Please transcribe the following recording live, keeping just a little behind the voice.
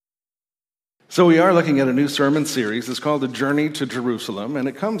So we are looking at a new sermon series. It's called The Journey to Jerusalem, and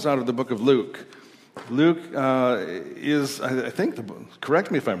it comes out of the book of Luke. Luke is, I think,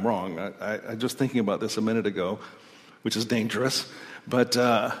 correct me if I'm wrong, I just thinking about this a minute ago, which is dangerous, but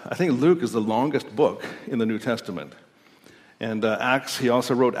I think Luke is the longest book in the New Testament. And Acts, he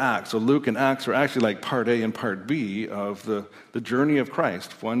also wrote Acts. So Luke and Acts are actually like part A and part B of the journey of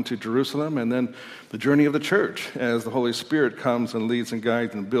Christ, one to Jerusalem, and then the journey of the church as the Holy Spirit comes and leads and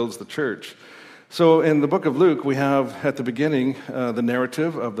guides and builds the church. So in the book of Luke, we have at the beginning the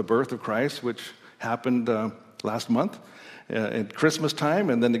narrative of the birth of Christ, which happened last month at Christmas time,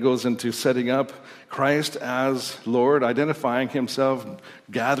 and then it goes into setting up Christ as Lord, identifying himself,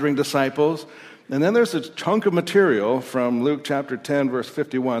 gathering disciples. And then there's a chunk of material from Luke chapter 10, verse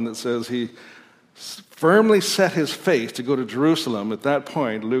 51 that says he firmly set his face to go to Jerusalem at that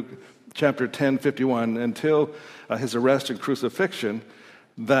point, Luke chapter 10, 51, until his arrest and crucifixion,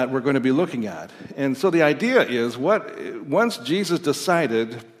 that we're going to be looking at. And so the idea is, once Jesus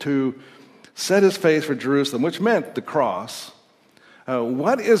decided to set his face for Jerusalem, which meant the cross,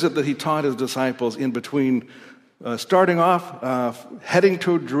 what is it that he taught his disciples in between starting off, heading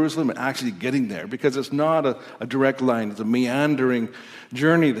to Jerusalem and actually getting there? Because it's not a direct line, it's a meandering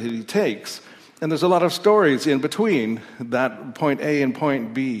journey that he takes. And there's a lot of stories in between that point A and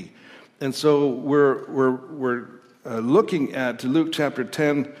point B. And so we're looking at Luke chapter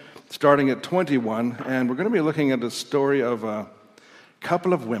 10, starting at 21, and we're going to be looking at the story of a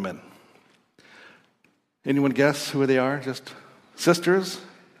couple of women. Anyone guess who they are? Just sisters?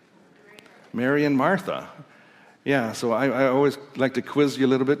 Mary and Martha. Yeah, so I always like to quiz you a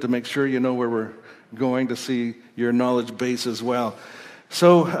little bit to make sure you know where we're going, to see your knowledge base as well.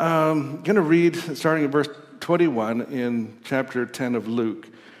 So I'm going to read, starting at verse 21 in chapter 10 of Luke.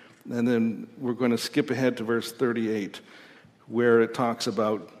 And then we're going to skip ahead to verse 38, where it talks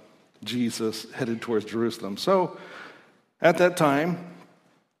about Jesus headed towards Jerusalem. So, at that time,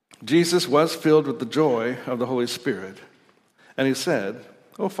 Jesus was filled with the joy of the Holy Spirit. And he said,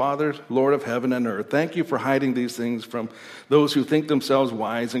 "O Father, Lord of heaven and earth, thank you for hiding these things from those who think themselves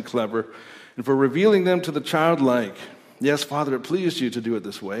wise and clever, and for revealing them to the childlike. Yes, Father, it pleased you to do it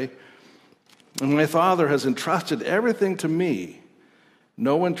this way. And my Father has entrusted everything to me.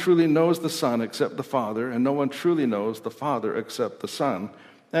 No one truly knows the Son except the Father, and no one truly knows the Father except the Son,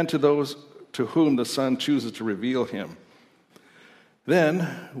 and to those to whom the Son chooses to reveal him." Then,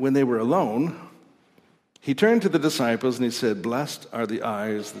 when they were alone, he turned to the disciples and he said, "Blessed are the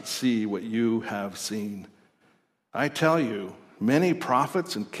eyes that see what you have seen. I tell you, many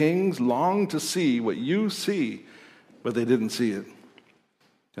prophets and kings longed to see what you see, but they didn't see it.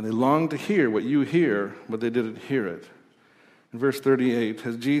 And they longed to hear what you hear, but they didn't hear it." In verse 38,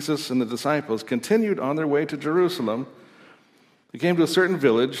 as Jesus and the disciples continued on their way to Jerusalem, they came to a certain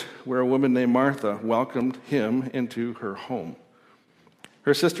village where a woman named Martha welcomed him into her home.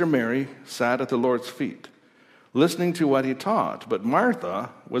 Her sister Mary sat at the Lord's feet, listening to what he taught, but Martha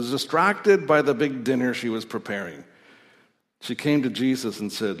was distracted by the big dinner she was preparing. She came to Jesus and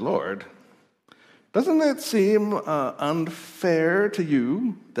said, "Lord, doesn't it seem unfair to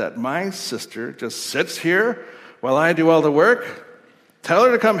you that my sister just sits here while I do all the work? Tell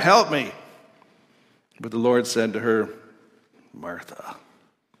her to come help me." But the Lord said to her, "Martha,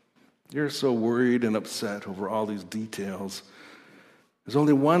 you're so worried and upset over all these details. There's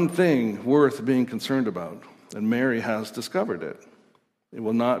only one thing worth being concerned about, and Mary has discovered it. It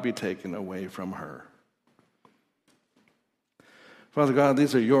will not be taken away from her." Father God,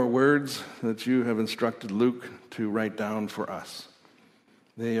 these are your words that you have instructed Luke to write down for us.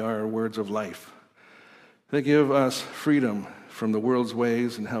 They are words of life. They give us freedom from the world's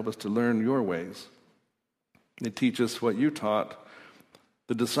ways and help us to learn your ways. They teach us what you taught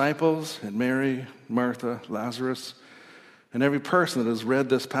the disciples and Mary, Martha, Lazarus, and every person that has read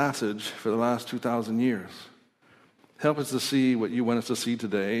this passage for the last 2,000 years. Help us to see what you want us to see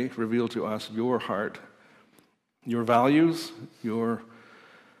today. Reveal to us your heart, your values, your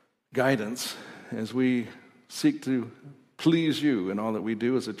guidance as we seek to please you in all that we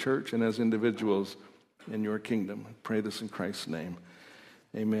do as a church and as individuals in your kingdom. I pray this in Christ's name.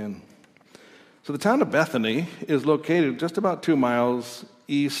 Amen. So the town of Bethany is located just about 2 miles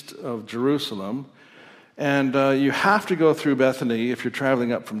east of Jerusalem. And you have to go through Bethany if you're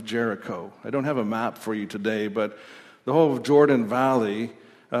traveling up from Jericho. I don't have a map for you today, but the whole of Jordan Valley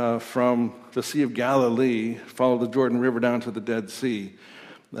from the Sea of Galilee, follow the Jordan River down to the Dead Sea.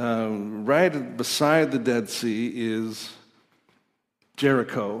 Right beside the Dead Sea is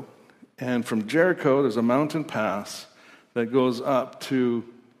Jericho. And from Jericho, there's a mountain pass that goes up to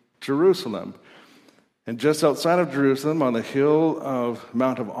Jerusalem. And just outside of Jerusalem, on the hill of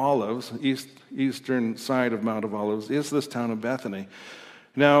Mount of Olives, eastern side of Mount of Olives, is this town of Bethany.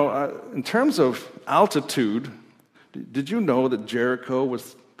 Now, in terms of altitude, did you know that Jericho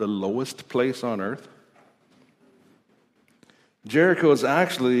was the lowest place on earth? Jericho is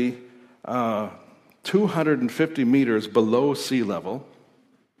actually 250 meters below sea level,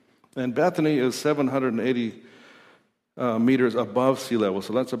 and Bethany is 780 meters above sea level.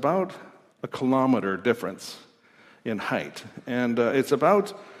 So that's about a kilometer difference in height. And it's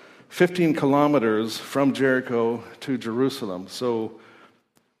about 15 kilometers from Jericho to Jerusalem. So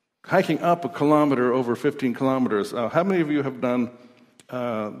hiking up a kilometer over 15 kilometers. How many of you have done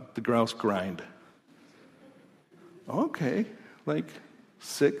the grouse grind? Okay, like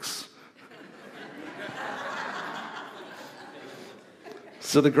 6.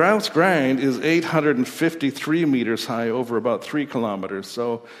 So the grouse grind is 853 meters high over about 3 kilometers.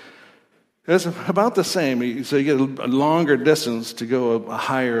 So it's about the same. So you get a longer distance to go a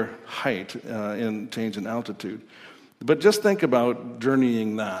higher height in change in altitude. But just think about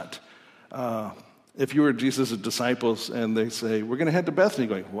journeying that. If you were Jesus' disciples and they say, we're going to head to Bethany,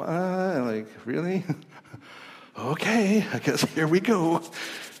 going, what? Like, really? Okay, I guess here we go.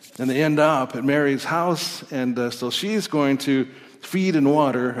 And they end up at Mary's house, and so she's going to feed and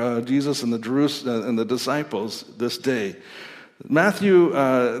water Jesus and the disciples this day. Matthew,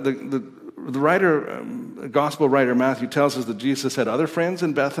 the writer, gospel writer Matthew tells us that Jesus had other friends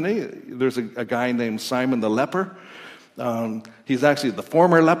in Bethany. There's a guy named Simon the leper. He's actually the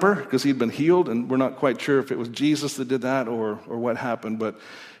former leper because he'd been healed, and we're not quite sure if it was Jesus that did that or what happened. But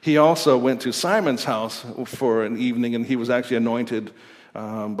he also went to Simon's house for an evening, and he was actually anointed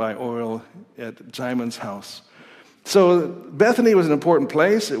by oil at Simon's house. So Bethany was an important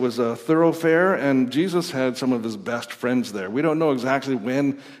place. It was a thoroughfare, and Jesus had some of his best friends there. We don't know exactly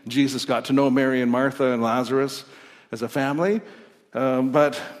when Jesus got to know Mary and Martha and Lazarus as a family,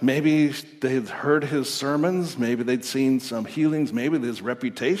 but maybe they had heard his sermons, maybe they'd seen some healings, maybe his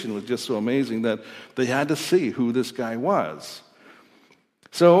reputation was just so amazing that they had to see who this guy was.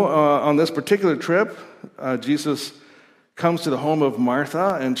 So on this particular trip, Jesus comes to the home of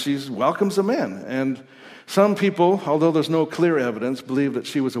Martha, and she welcomes him in. And some people, although there's no clear evidence, believe that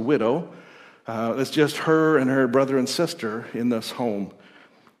she was a widow. It's just her and her brother and sister in this home.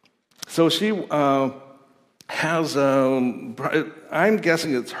 So she has, I'm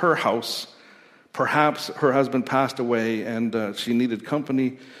guessing it's her house. Perhaps her husband passed away and she needed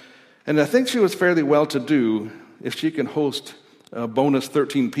company. And I think she was fairly well-to-do if she can host a bonus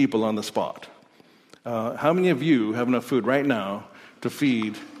 13 people on the spot. How many of you have enough food right now to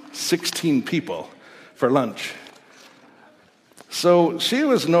feed 16 people for lunch? So she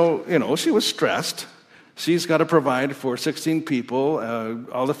was she was stressed. She's got to provide for 16 people,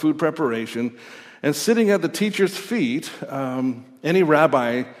 all the food preparation. And sitting at the teacher's feet, any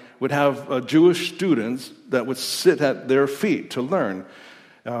rabbi would have Jewish students that would sit at their feet to learn.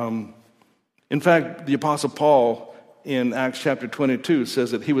 In fact, the Apostle Paul in Acts chapter 22 says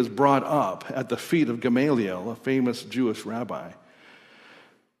that he was brought up at the feet of Gamaliel, a famous Jewish rabbi.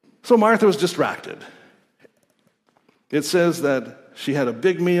 So Martha was distracted. It says that she had a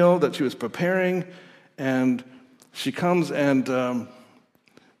big meal that she was preparing, and she comes and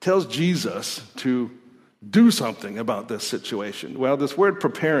tells Jesus to do something about this situation. Well, this word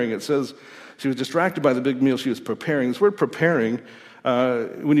preparing, it says she was distracted by the big meal she was preparing. This word preparing,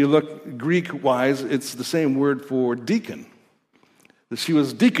 when you look Greek-wise, it's the same word for deacon. She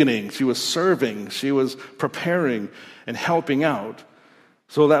was deaconing, she was serving, she was preparing and helping out.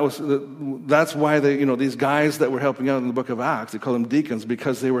 So that's why these guys that were helping out in the book of Acts, they call them deacons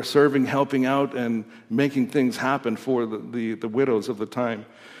because they were serving, helping out, and making things happen for the widows of the time.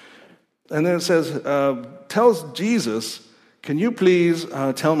 And then it says, tells Jesus, can you please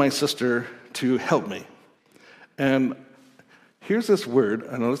tell my sister to help me? And here's this word,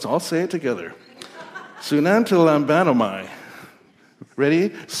 and let's all say it together. Sunantilambanomai. Ready?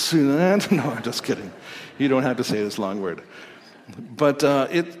 Sunant. No, I'm just kidding. You don't have to say this long word. But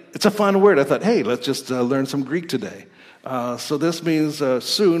it's a fun word. I thought, hey, let's just learn some Greek today. So this means,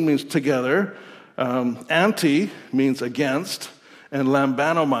 soon means together. Anti means against. And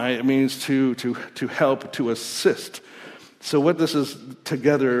lambanomai, it means to help, to assist. So what this is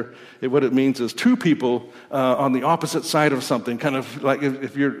together, what it means is two people on the opposite side of something. Kind of like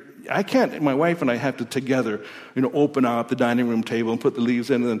if you're, my wife and I have to together, open up the dining room table and put the leaves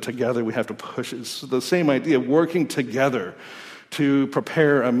in, and then together we have to push it. It's the same idea of working together to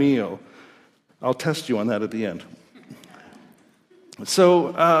prepare a meal. I'll test you on that at the end.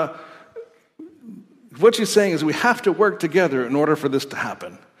 So what she's saying is we have to work together in order for this to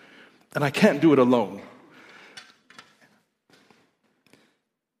happen. And I can't do it alone.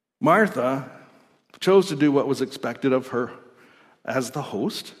 Martha chose to do what was expected of her as the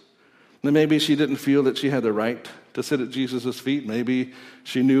host. And maybe she didn't feel that she had the right to sit at Jesus' feet. Maybe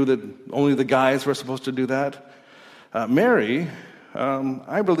she knew that only the guys were supposed to do that. Mary,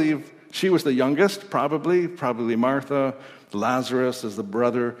 I believe she was the youngest, probably Martha. Lazarus is the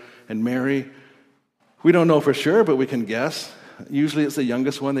brother, and Mary. We don't know for sure, but we can guess. Usually it's the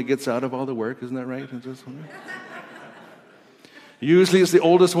youngest one that gets out of all the work, isn't that right? Usually it's the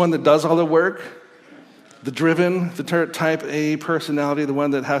oldest one that does all the work. The driven, the type A personality, the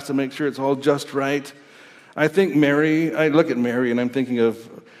one that has to make sure it's all just right. I think Mary, I look at Mary and I'm thinking of,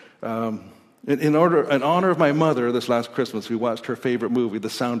 in honor of my mother this last Christmas, we watched her favorite movie, The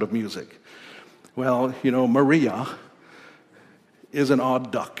Sound of Music. Well, Maria is an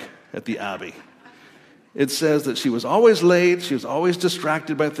odd duck at the Abbey. It says that she was always late, she was always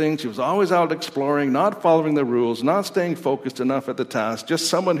distracted by things, she was always out exploring, not following the rules, not staying focused enough at the task, just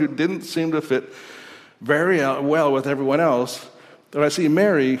someone who didn't seem to fit very well with everyone else. But I see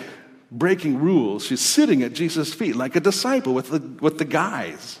Mary breaking rules. She's sitting at Jesus' feet like a disciple with the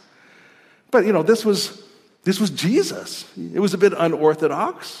guys. But this was Jesus. It was a bit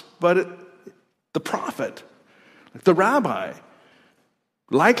unorthodox, but the prophet, the rabbi,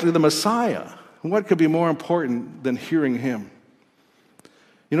 likely the Messiah. What could be more important than hearing him?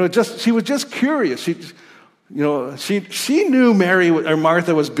 She was just curious. She knew Mary or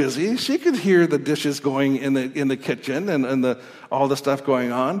Martha was busy. She could hear the dishes going in the kitchen and all the stuff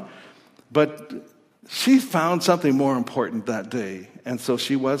going on. But she found something more important that day, and so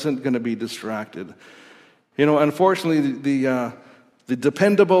she wasn't going to be distracted. Unfortunately, the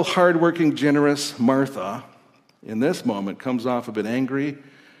dependable, hardworking, generous Martha in this moment comes off a bit angry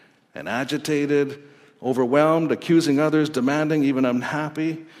and agitated, overwhelmed, accusing others, demanding, even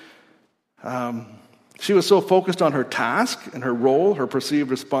unhappy. She was so focused on her task and her role, her perceived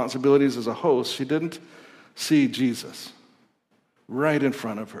responsibilities as a host, she didn't see Jesus right in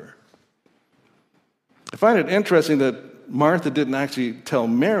front of her. I find it interesting that Martha didn't actually tell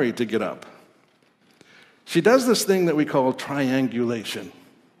Mary to get up. She does this thing that we call triangulation.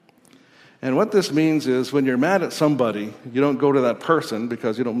 And what this means is when you're mad at somebody, you don't go to that person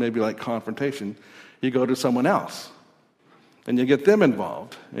because you don't maybe like confrontation. You go to someone else. And you get them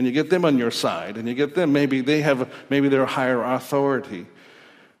involved. And you get them on your side. And you get them, maybe they're a higher authority.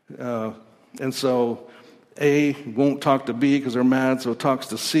 And so A won't talk to B because they're mad, so it talks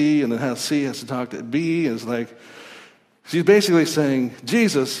to C, and then C has to talk to B. And it's like, she's basically saying,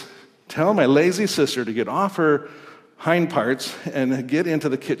 Jesus, tell my lazy sister to get off her hind parts and get into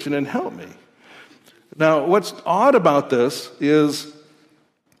the kitchen and help me. Now, what's odd about this is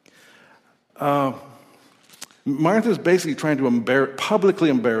Martha's basically trying to publicly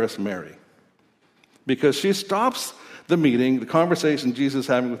embarrass Mary because she stops the meeting, the conversation Jesus is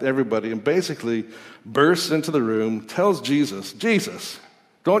having with everybody, and basically bursts into the room, tells Jesus,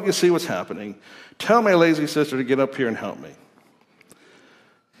 don't you see what's happening? Tell my lazy sister to get up here and help me.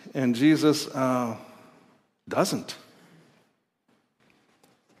 And Jesus doesn't.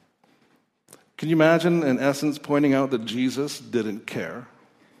 Can you imagine, in essence, pointing out that Jesus didn't care?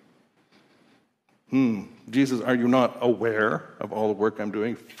 Jesus, are you not aware of all the work I'm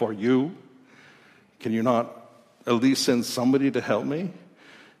doing for you? Can you not at least send somebody to help me?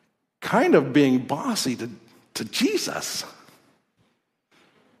 Kind of being bossy to Jesus.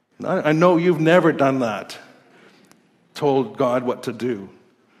 I know you've never done that. Told God what to do.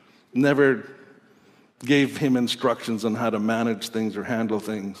 Never gave him instructions on how to manage things or handle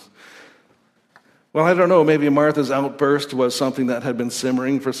things. Well, I don't know, maybe Martha's outburst was something that had been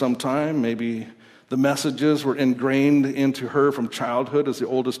simmering for some time. Maybe the messages were ingrained into her from childhood as the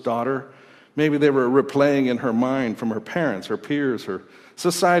oldest daughter. Maybe they were replaying in her mind from her parents, her peers, her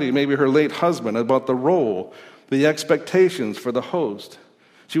society, maybe her late husband, about the role, the expectations for the host.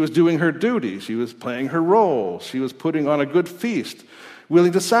 She was doing her duty. She was playing her role. She was putting on a good feast,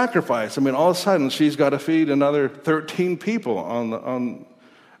 willing to sacrifice. All of a sudden, she's got to feed another 13 people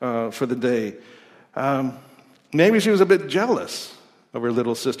for the day. Maybe she was a bit jealous of her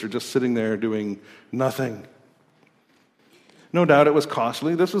little sister just sitting there doing nothing. No doubt it was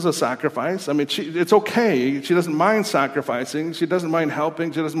costly. This was a sacrifice. It's okay. She doesn't mind sacrificing. She doesn't mind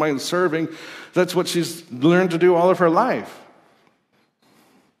helping. She doesn't mind serving. That's what she's learned to do all of her life.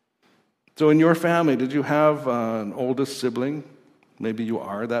 So in your family, did you have an oldest sibling? Maybe you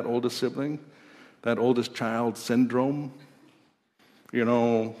are that oldest sibling, that oldest child syndrome.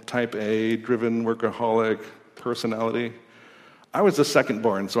 Type A, driven, workaholic, personality. I was the second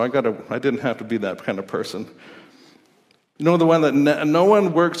born, so I didn't have to be that kind of person. The one that no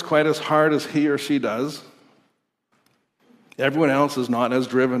one works quite as hard as he or she does. Everyone else is not as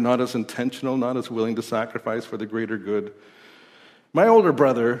driven, not as intentional, not as willing to sacrifice for the greater good. My older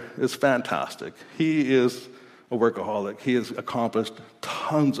brother is fantastic. He is a workaholic. He has accomplished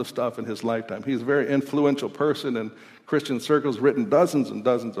tons of stuff in his lifetime. He's a very influential person in Christian circles, written dozens and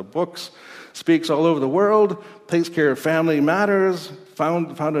dozens of books, speaks all over the world, takes care of family matters,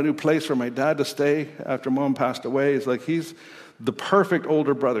 found a new place for my dad to stay after Mom passed away. It's like he's the perfect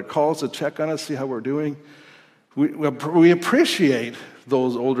older brother, calls to check on us, see how we're doing. We appreciate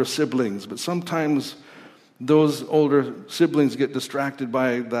those older siblings, but sometimes those older siblings get distracted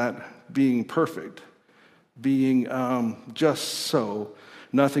by that being perfect, being just so,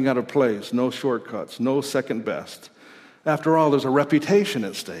 nothing out of place, no shortcuts, no second best. After all, there's a reputation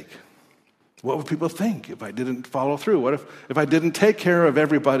at stake. What would people think if I didn't follow through? What if I didn't take care of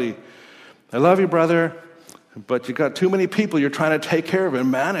everybody? I love you, brother, but you got too many people you're trying to take care of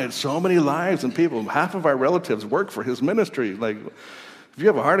and manage, so many lives and people. Half of our relatives work for his ministry. Like, if you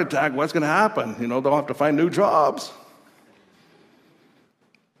have a heart attack, what's going to happen? They'll have to find new jobs.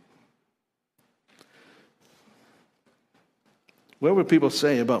 What would people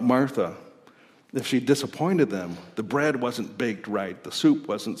say about Martha if she disappointed them? The bread wasn't baked right. The soup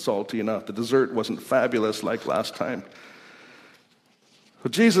wasn't salty enough. The dessert wasn't fabulous like last time.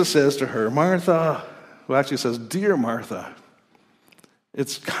 Well, Jesus says to her, Martha, who actually says, dear Martha.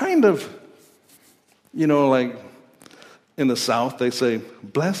 It's kind of, like in the South, they say,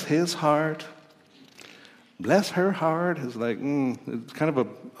 bless his heart, bless her heart. It's like, it's kind of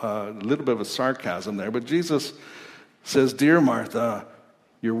a little bit of a sarcasm there. But Jesus says, dear Martha,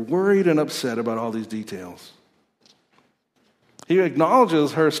 you're worried and upset about all these details. He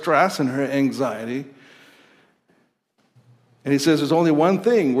acknowledges her stress and her anxiety. And he says there's only one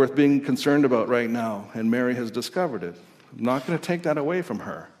thing worth being concerned about right now, and Mary has discovered it. I'm not going to take that away from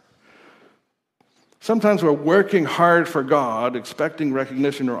her. Sometimes we're working hard for God, expecting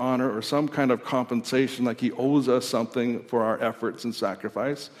recognition or honor or some kind of compensation, like he owes us something for our efforts and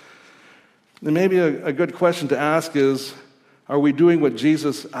sacrifice. And maybe a good question to ask is, are we doing what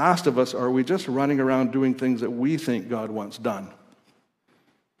Jesus asked of us, or are we just running around doing things that we think God wants done?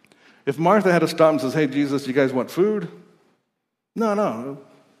 If Martha had to stop and says, hey, Jesus, you guys want food? No,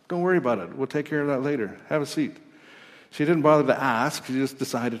 don't worry about it. We'll take care of that later. Have a seat. She didn't bother to ask. She just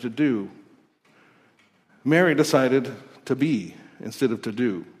decided to do. Mary decided to be instead of to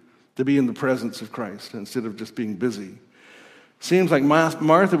do, to be in the presence of Christ instead of just being busy. Seems like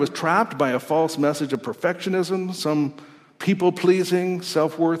Martha was trapped by a false message of perfectionism, some people-pleasing,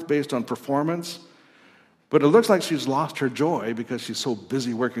 self-worth based on performance. But it looks like she's lost her joy because she's so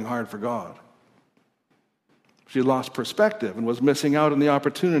busy working hard for God. She lost perspective and was missing out on the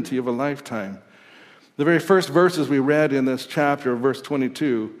opportunity of a lifetime. The very first verses we read in this chapter, verse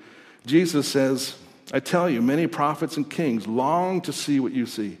 22, Jesus says, I tell you, many prophets and kings long to see what you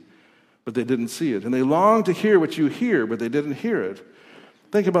see, but they didn't see it. And they long to hear what you hear, but they didn't hear it.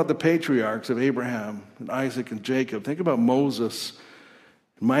 Think about the patriarchs of Abraham and Isaac and Jacob. Think about Moses,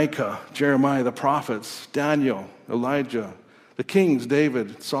 Micah, Jeremiah, the prophets, Daniel, Elijah, the kings,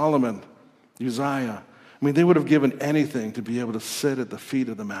 David, Solomon, Uzziah. I mean, they would have given anything to be able to sit at the feet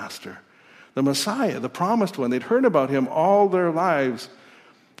of the Master. The Messiah, the promised one, they'd heard about him all their lives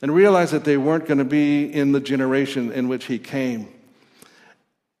and realized that they weren't going to be in the generation in which he came.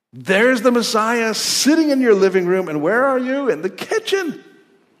 There's the Messiah sitting in your living room, and where are you? In the kitchen,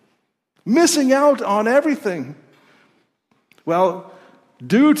 missing out on everything. Well,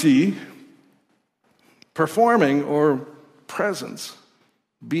 duty, performing, or presence,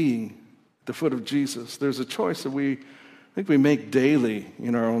 being at the foot of Jesus. There's a choice that I think we make daily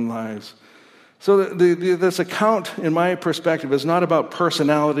in our own lives. So this account, in my perspective, is not about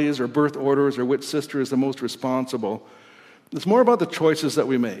personalities or birth orders or which sister is the most responsible. It's more about the choices that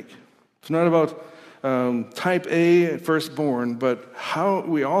we make. It's not about type A, firstborn, but how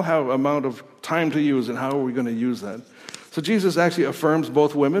we all have amount of time to use and how are we going to use that. So Jesus actually affirms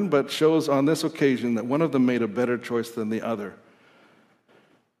both women, but shows on this occasion that one of them made a better choice than the other.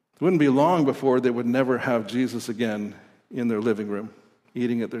 It wouldn't be long before they would never have Jesus again in their living room,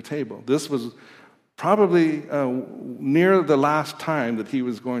 eating at their table. This was probably near the last time that he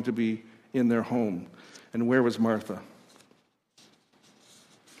was going to be in their home. And where was Martha?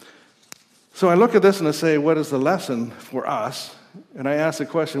 So I look at this and I say, what is the lesson for us? And I ask the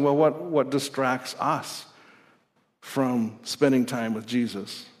question, well, what distracts us from spending time with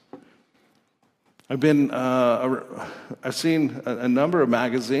Jesus? I've seen a number of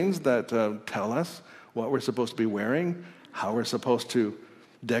magazines that tell us what we're supposed to be wearing, how we're supposed to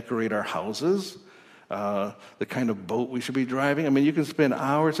decorate our houses, the kind of boat we should be driving. I mean, you can spend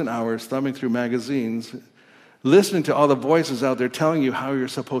hours and hours thumbing through magazines listening to all the voices out there telling you how you're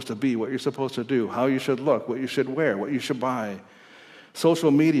supposed to be, what you're supposed to do, how you should look, what you should wear, what you should buy.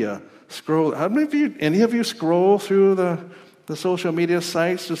 Social media, scroll. How many of you, any of you scroll through the social media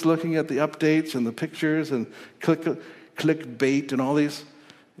sites just looking at the updates and the pictures and clickbait and all these?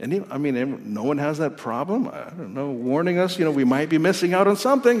 No one has that problem. I don't know, warning us, we might be missing out on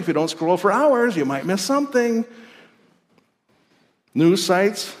something. If you don't scroll for hours, you might miss something. News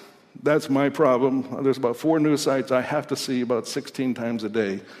sites, that's my problem. There's about 4 news sites I have to see about 16 times a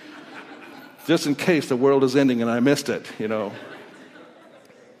day, just in case the world is ending and I missed it,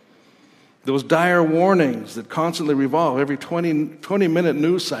 Those dire warnings that constantly revolve every 20-minute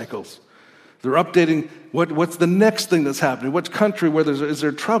news cycles. They're updating what's the next thing that's happening. Which country, is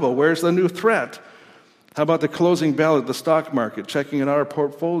there trouble? Where's the new threat? How about the closing bell at the stock market, checking in our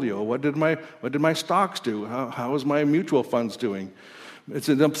portfolio? What did my stocks do? How is my mutual funds doing? It's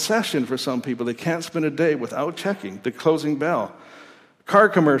an obsession for some people. They can't spend a day without checking the closing bell. Car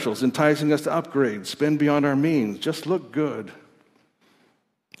commercials enticing us to upgrade, spend beyond our means, just look good.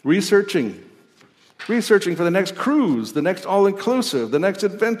 Researching for the next cruise, the next all-inclusive, the next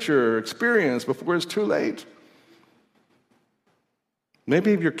adventure experience before it's too late.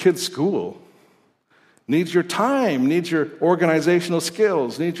 Maybe your kid's school needs your time, needs your organizational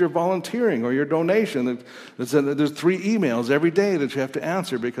skills, needs your volunteering or your donation. There's 3 emails every day that you have to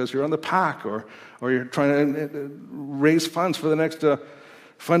answer because you're on the PAC or you're trying to raise funds for the next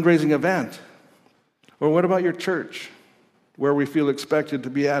fundraising event. Or what about your church, where we feel expected to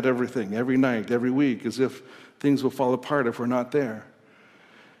be at everything, every night, every week, as if things will fall apart if we're not there?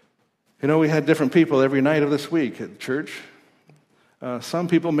 We had different people every night of this week at church. Some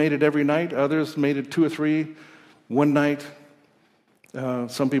people made it every night. Others made it 2 or 3 one night.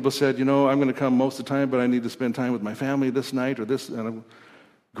 Some people said, I'm going to come most of the time, but I need to spend time with my family this night or this.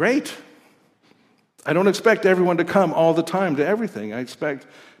 Great. I don't expect everyone to come all the time to everything. I expect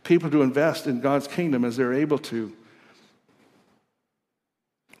people to invest in God's kingdom as they're able to.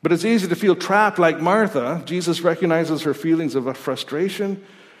 But it's easy to feel trapped like Martha. Jesus recognizes her feelings of frustration.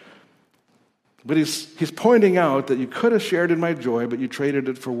 But he's pointing out that you could have shared in my joy, but you traded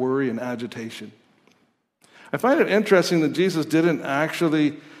it for worry and agitation. I find it interesting that Jesus didn't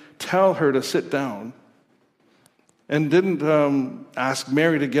actually tell her to sit down and didn't ask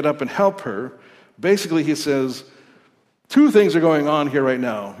Mary to get up and help her. Basically, he says, 2 things are going on here right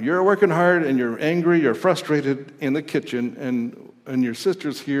now. You're working hard and you're angry, you're frustrated in the kitchen, and your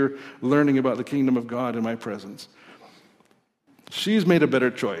sister's here learning about the kingdom of God in my presence. She's made a better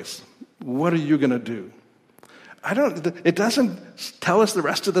choice. What are you going to do? It doesn't tell us the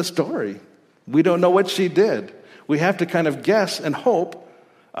rest of the story. We don't know what she did. We have to kind of guess and hope.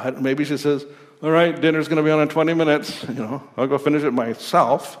 Maybe she says, all right, dinner's going to be on in 20 minutes. I'll go finish it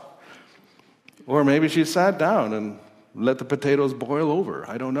myself. Or maybe she sat down and let the potatoes boil over.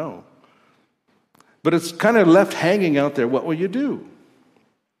 I don't know. But it's kind of left hanging out there. What will you do?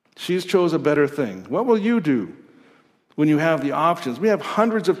 She's chose a better thing. What will you do when you have the options? We have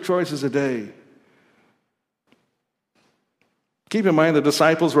hundreds of choices a day. Keep in mind the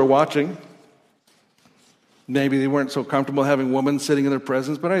disciples were watching. Maybe they weren't so comfortable having women sitting in their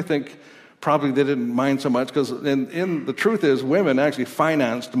presence, but I think probably they didn't mind so much because the truth is women actually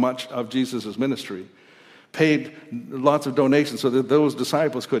financed much of Jesus' ministry, paid lots of donations so that those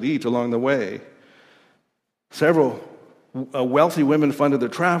disciples could eat along the way. Several wealthy women funded their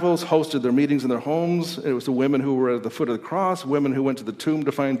travels, hosted their meetings in their homes. It was the women who were at the foot of the cross, women who went to the tomb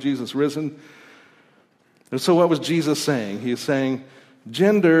to find Jesus risen. And so what was Jesus saying? He is saying,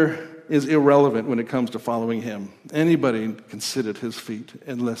 gender is irrelevant when it comes to following him. Anybody can sit at his feet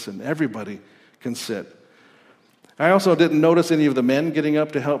and listen. Everybody can sit. I also didn't notice any of the men getting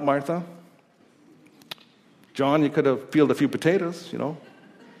up to help Martha. John, you could have peeled a few potatoes,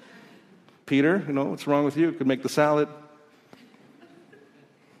 Peter, what's wrong with you? You could make the salad.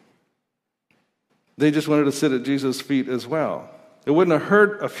 They just wanted to sit at Jesus' feet as well. It wouldn't have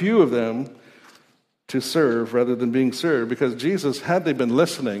hurt a few of them to serve rather than being served, because Jesus, had they been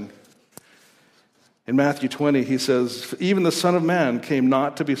listening, in Matthew 20, he says, even the Son of Man came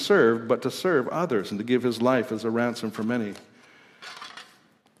not to be served, but to serve others and to give his life as a ransom for many.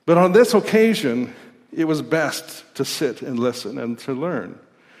 But on this occasion, it was best to sit and listen and to learn.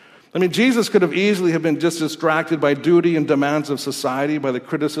 Jesus could have easily have been just distracted by duty and demands of society, by the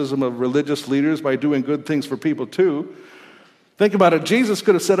criticism of religious leaders, by doing good things for people too. Think about it. Jesus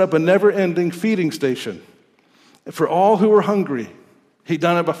could have set up a never-ending feeding station for all who were hungry. He'd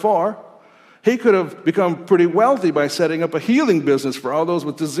done it before. He could have become pretty wealthy by setting up a healing business for all those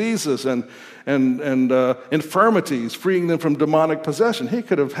with diseases and infirmities, freeing them from demonic possession. He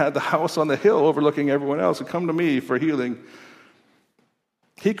could have had the house on the hill overlooking everyone else and come to me for healing.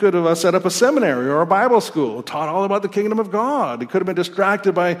 He could have set up a seminary or a Bible school, taught all about the kingdom of God. He could have been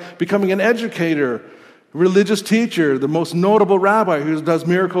distracted by becoming an educator, religious teacher, the most notable rabbi who does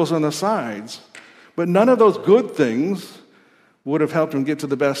miracles on the sides. But none of those good things would have helped him get to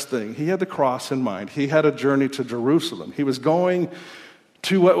the best thing. He had the cross in mind. He had a journey to Jerusalem. He was going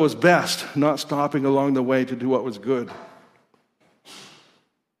to what was best, not stopping along the way to do what was good.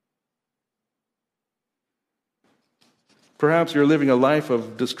 Perhaps you're living a life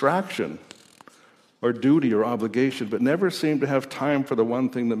of distraction or duty or obligation, but never seem to have time for the one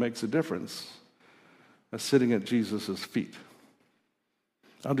thing that makes a difference, that's sitting at Jesus' feet.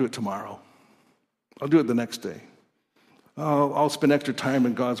 I'll do it tomorrow. I'll do it the next day. I'll spend extra time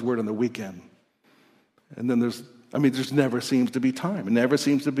in God's Word on the weekend. And then there never seems to be time. It never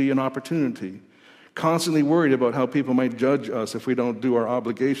seems to be an opportunity. Constantly worried about how people might judge us if we don't do our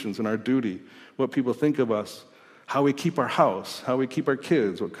obligations and our duty, what people think of us, how we keep our house, how we keep our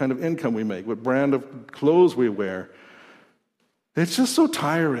kids, what kind of income we make, what brand of clothes we wear. It's just so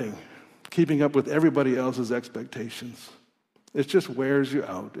tiring keeping up with everybody else's expectations. It just wears you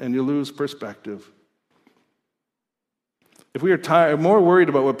out and you lose perspective. If we are more worried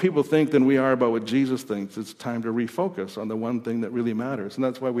about what people think than we are about what Jesus thinks, it's time to refocus on the one thing that really matters. And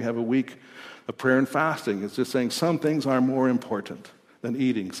that's why we have a week of prayer and fasting. It's just saying some things are more important than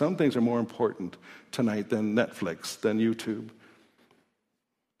eating. Some things are more important tonight than Netflix, than YouTube.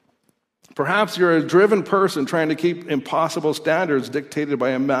 Perhaps you're a driven person trying to keep impossible standards dictated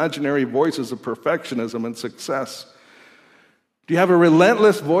by imaginary voices of perfectionism and success. Do you have a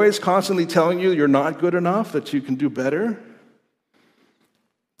relentless voice constantly telling you you're not good enough, that you can do better?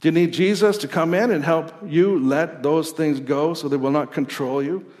 Do you need Jesus to come in and help you let those things go so they will not control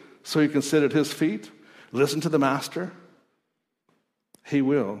you, so you can sit at his feet, listen to the Master? He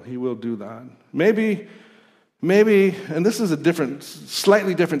will do that. Maybe, and this is a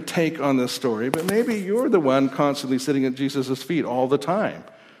slightly different take on this story, but maybe you're the one constantly sitting at Jesus' feet all the time,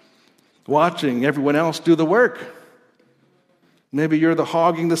 watching everyone else do the work. Maybe you're the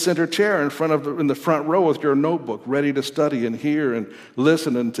hogging the center chair in the front row with your notebook, ready to study and hear and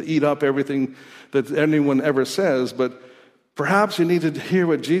listen and to eat up everything that anyone ever says. But perhaps you need to hear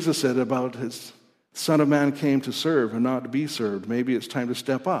what Jesus said about his Son of Man came to serve and not to be served. Maybe it's time to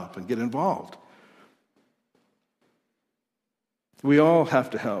step up and get involved. We all have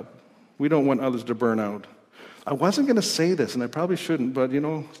to help. We don't want others to burn out. I wasn't going to say this, and I probably shouldn't, but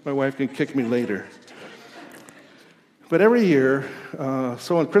my wife can kick me later. But every year,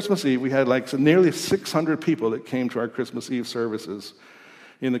 so on Christmas Eve, we had nearly 600 people that came to our Christmas Eve services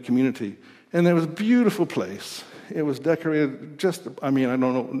in the community. And it was a beautiful place. It was decorated I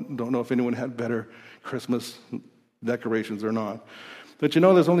don't know if anyone had better Christmas decorations or not. But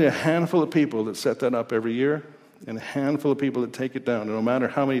there's only a handful of people that set that up every year, and a handful of people that take it down. And no matter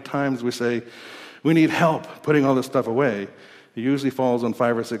how many times we say, we need help putting all this stuff away, it usually falls on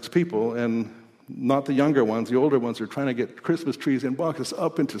 5 or 6 people, and not the younger ones. The older ones are trying to get Christmas trees in boxes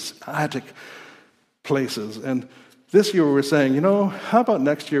up into attic places. And this year we were saying, how about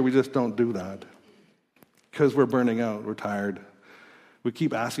next year we just don't do that? Because we're burning out. We're tired. We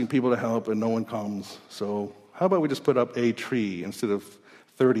keep asking people to help and no one comes. So how about we just put up a tree instead of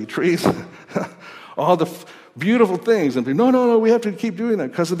 30 trees? All the beautiful things. And no, we have to keep doing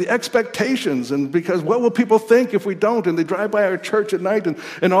that because of the expectations and because what will people think if we don't? And they drive by our church at night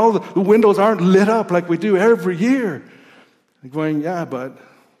and all the windows aren't lit up like we do every year. And going, yeah, but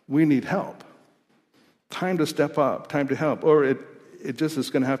we need help. Time to step up, time to help. Or it just is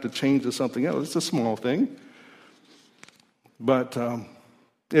going to have to change to something else. It's a small thing. But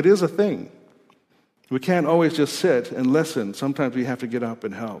it is a thing. We can't always just sit and listen. Sometimes we have to get up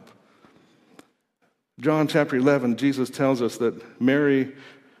and help. John chapter 11, Jesus tells us that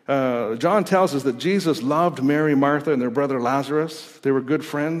John tells us that Jesus loved Mary, Martha, and their brother Lazarus. They were good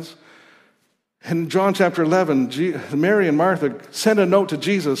friends. In John chapter 11, Mary and Martha sent a note to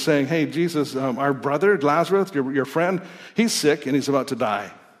Jesus saying, hey, Jesus, our brother Lazarus, your friend, he's sick and he's about to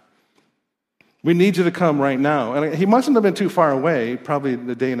die. We need you to come right now. And he mustn't have been too far away, probably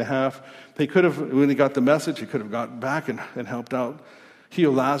a day and a half. He could have, when he got the message, he could have gotten back and helped out,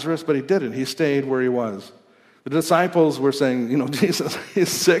 heal Lazarus, but he didn't. He stayed where he was. The disciples were saying, Jesus, he's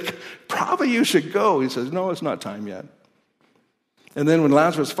sick. Probably you should go. He says, no, it's not time yet. And then when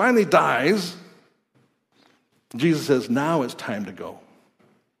Lazarus finally dies, Jesus says, now it's time to go.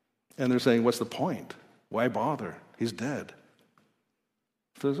 And they're saying, what's the point? Why bother? He's dead.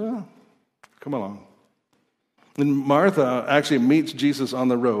 He says, Come along. And Martha actually meets Jesus on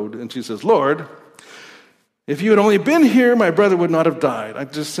the road, and she says, Lord, if you had only been here, my brother would not have died. I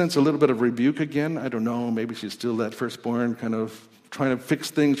just sense a little bit of rebuke again. I don't know. Maybe she's still that firstborn, kind of trying to fix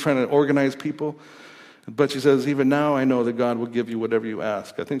things, trying to organize people. But she says, even now I know that God will give you whatever you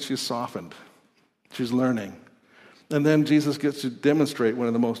ask. I think she's softened. She's learning. And then Jesus gets to demonstrate one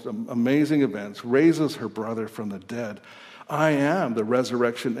of the most amazing events, raises her brother from the dead. I am the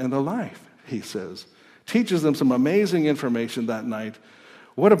resurrection and the life, he says. Teaches them some amazing information that night.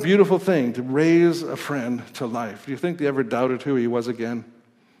 What a beautiful thing to raise a friend to life. Do you think they ever doubted who he was again?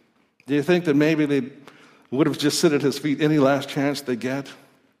 Do you think that maybe they would have just sit at his feet any last chance they get?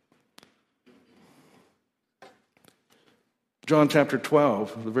 John chapter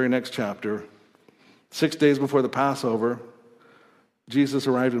 12, the very next chapter, 6 days before the Passover, Jesus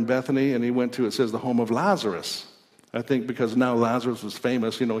arrived in Bethany and he went to, it says, the home of Lazarus. I think because now Lazarus was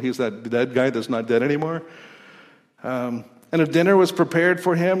famous, he's that dead guy that's not dead anymore. And a dinner was prepared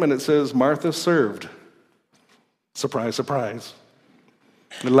for him, and it says Martha served. Surprise, surprise.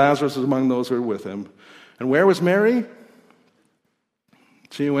 And Lazarus was among those who were with him. And where was Mary?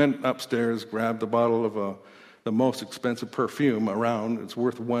 She went upstairs, grabbed a bottle of the most expensive perfume around. It's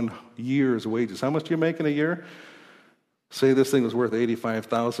worth 1 year's wages. How much do you make in a year? Say this thing was worth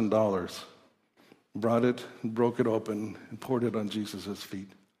 $85,000. Brought it, broke it open, and poured it on Jesus' feet.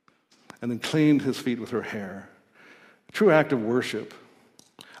 And then cleaned his feet with her hair. A true act of worship.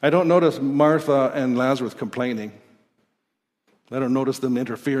 I don't notice Martha and Lazarus complaining. I don't notice them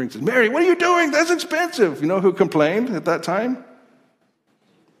interfering. Saying, Mary, what are you doing? That's expensive. You know who complained at that time?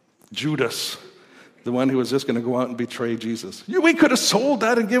 Judas. The one who was just going to go out and betray Jesus. We could have sold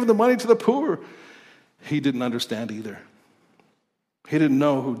that and given the money to the poor. He didn't understand either. He didn't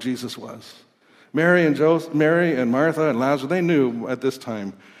know who Jesus was. Mary and Martha and Lazarus, they knew at this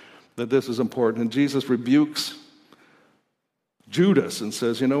time that this was important. And Jesus rebukes Judas and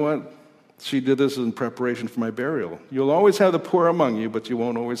says, you know what? She did this in preparation for my burial. You'll always have the poor among you, but you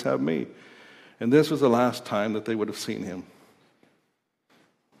won't always have me. And this was the last time that they would have seen him.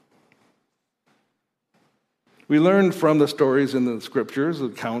 We learn from the stories in the scriptures,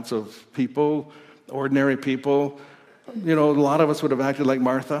 accounts of people, ordinary people. A lot of us would have acted like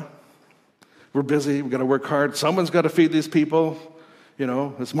Martha. We're busy, we've got to work hard. Someone's got to feed these people.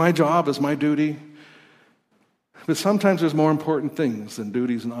 It's my job, it's my duty. But sometimes there's more important things than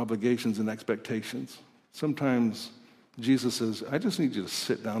duties and obligations and expectations. Sometimes Jesus says, I just need you to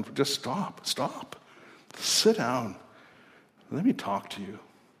sit down. Just stop. Sit down. Let me talk to you.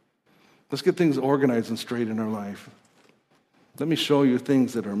 Let's get things organized and straight in our life. Let me show you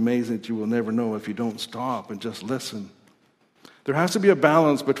things that are amazing that you will never know if you don't stop and just listen. There has to be a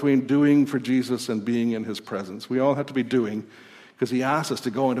balance between doing for Jesus and being in his presence. We all have to be doing because he asks us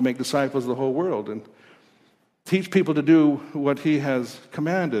to go and to make disciples of the whole world and teach people to do what he has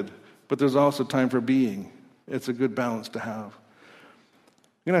commanded. But there's also time for being. It's a good balance to have.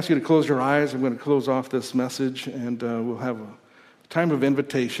 I'm going to ask you to close your eyes. I'm going to close off this message and we'll have a time of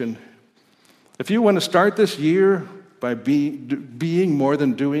invitation. If you want to start this year by being more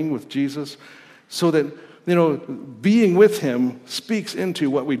than doing with Jesus, so that being with him speaks into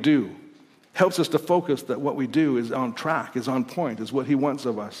what we do, helps us to focus that what we do is on track, is on point, is what he wants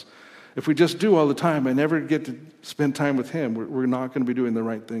of us. If we just do all the time and never get to spend time with him, we're not going to be doing the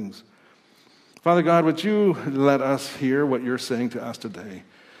right things. Father God, would you let us hear what you're saying to us today?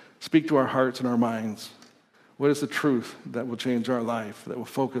 Speak to our hearts and our minds. What is the truth that will change our life, that will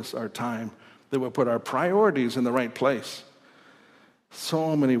focus our time, that will put our priorities in the right place?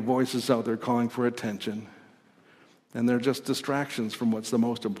 So many voices out there calling for attention, and they're just distractions from what's the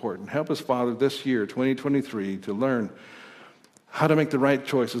most important. Help us, Father, this year, 2023, to learn how to make the right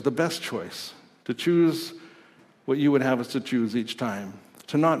choices, the best choice, to choose what you would have us to choose each time,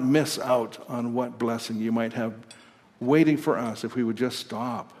 to not miss out on what blessing you might have waiting for us if we would just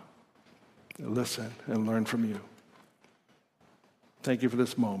stop, listen, and learn from you. Thank you for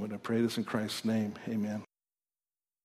this moment. I pray this in Christ's name. Amen.